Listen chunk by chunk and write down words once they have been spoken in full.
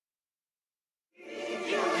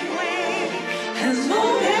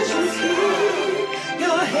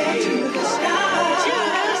What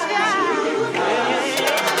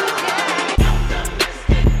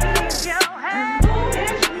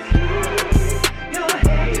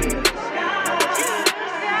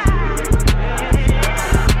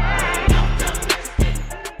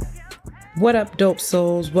up, dope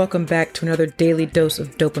souls? Welcome back to another daily dose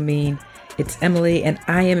of dopamine. It's Emily, and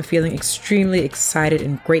I am feeling extremely excited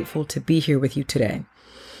and grateful to be here with you today.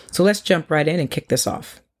 So let's jump right in and kick this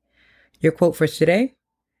off. Your quote for today: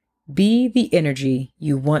 be the energy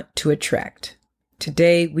you want to attract.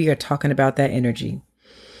 Today, we are talking about that energy.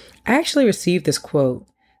 I actually received this quote,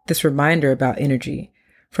 this reminder about energy,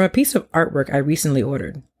 from a piece of artwork I recently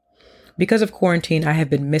ordered. Because of quarantine, I have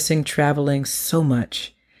been missing traveling so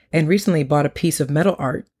much, and recently bought a piece of metal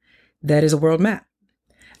art that is a world map.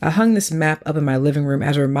 I hung this map up in my living room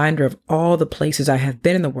as a reminder of all the places I have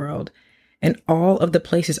been in the world and all of the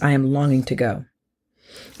places I am longing to go.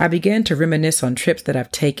 I began to reminisce on trips that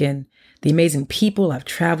I've taken, the amazing people I've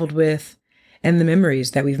traveled with, and the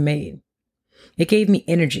memories that we've made. It gave me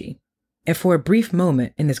energy, and for a brief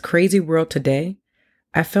moment in this crazy world today,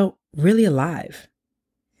 I felt really alive.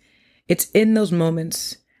 It's in those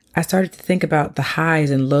moments I started to think about the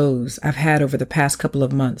highs and lows I've had over the past couple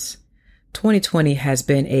of months. 2020 has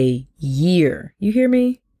been a year, you hear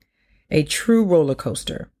me? A true roller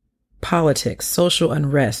coaster. Politics, social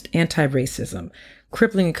unrest, anti-racism,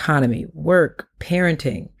 crippling economy, work,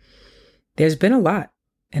 parenting. There's been a lot,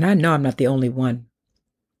 and I know I'm not the only one.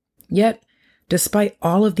 Yet, despite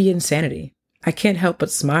all of the insanity, I can't help but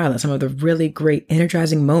smile at some of the really great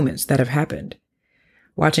energizing moments that have happened.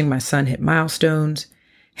 Watching my son hit milestones,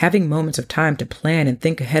 having moments of time to plan and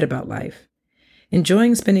think ahead about life,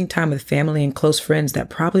 enjoying spending time with family and close friends that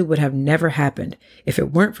probably would have never happened if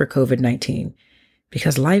it weren't for COVID-19,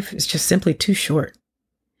 because life is just simply too short.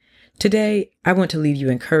 Today, I want to leave you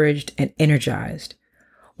encouraged and energized.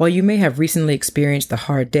 While you may have recently experienced a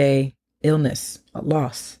hard day, illness, a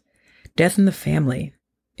loss, death in the family,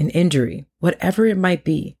 an injury, whatever it might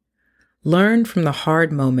be, learn from the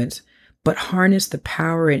hard moments, but harness the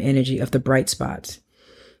power and energy of the bright spots.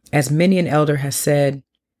 As many an elder has said,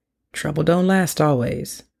 trouble don't last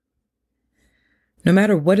always. No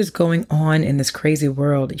matter what is going on in this crazy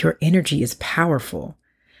world, your energy is powerful.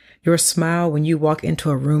 Your smile when you walk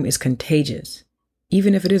into a room is contagious,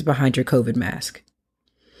 even if it is behind your COVID mask.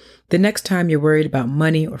 The next time you're worried about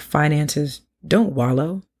money or finances, don't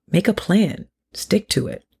wallow. Make a plan. Stick to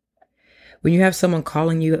it. When you have someone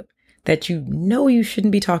calling you that you know you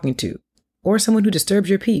shouldn't be talking to, or someone who disturbs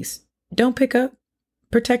your peace, don't pick up.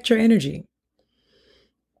 Protect your energy.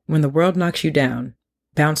 When the world knocks you down,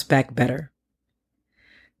 bounce back better.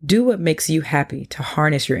 Do what makes you happy to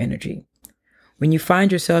harness your energy. When you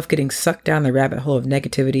find yourself getting sucked down the rabbit hole of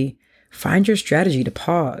negativity, find your strategy to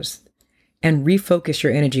pause and refocus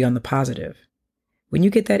your energy on the positive. When you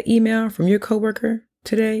get that email from your coworker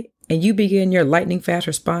today and you begin your lightning fast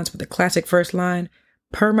response with the classic first line,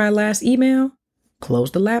 "Per my last email,"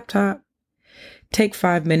 close the laptop. Take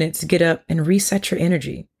 5 minutes, get up, and reset your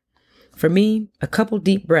energy. For me, a couple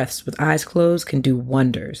deep breaths with eyes closed can do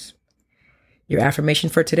wonders. Your affirmation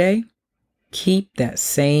for today: keep that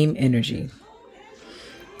same energy.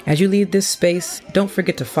 As you leave this space, don't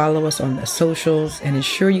forget to follow us on the socials and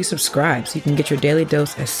ensure you subscribe so you can get your daily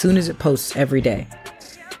dose as soon as it posts every day.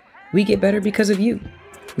 We get better because of you.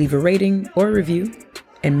 Leave a rating or a review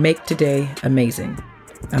and make today amazing.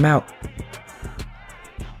 I'm out.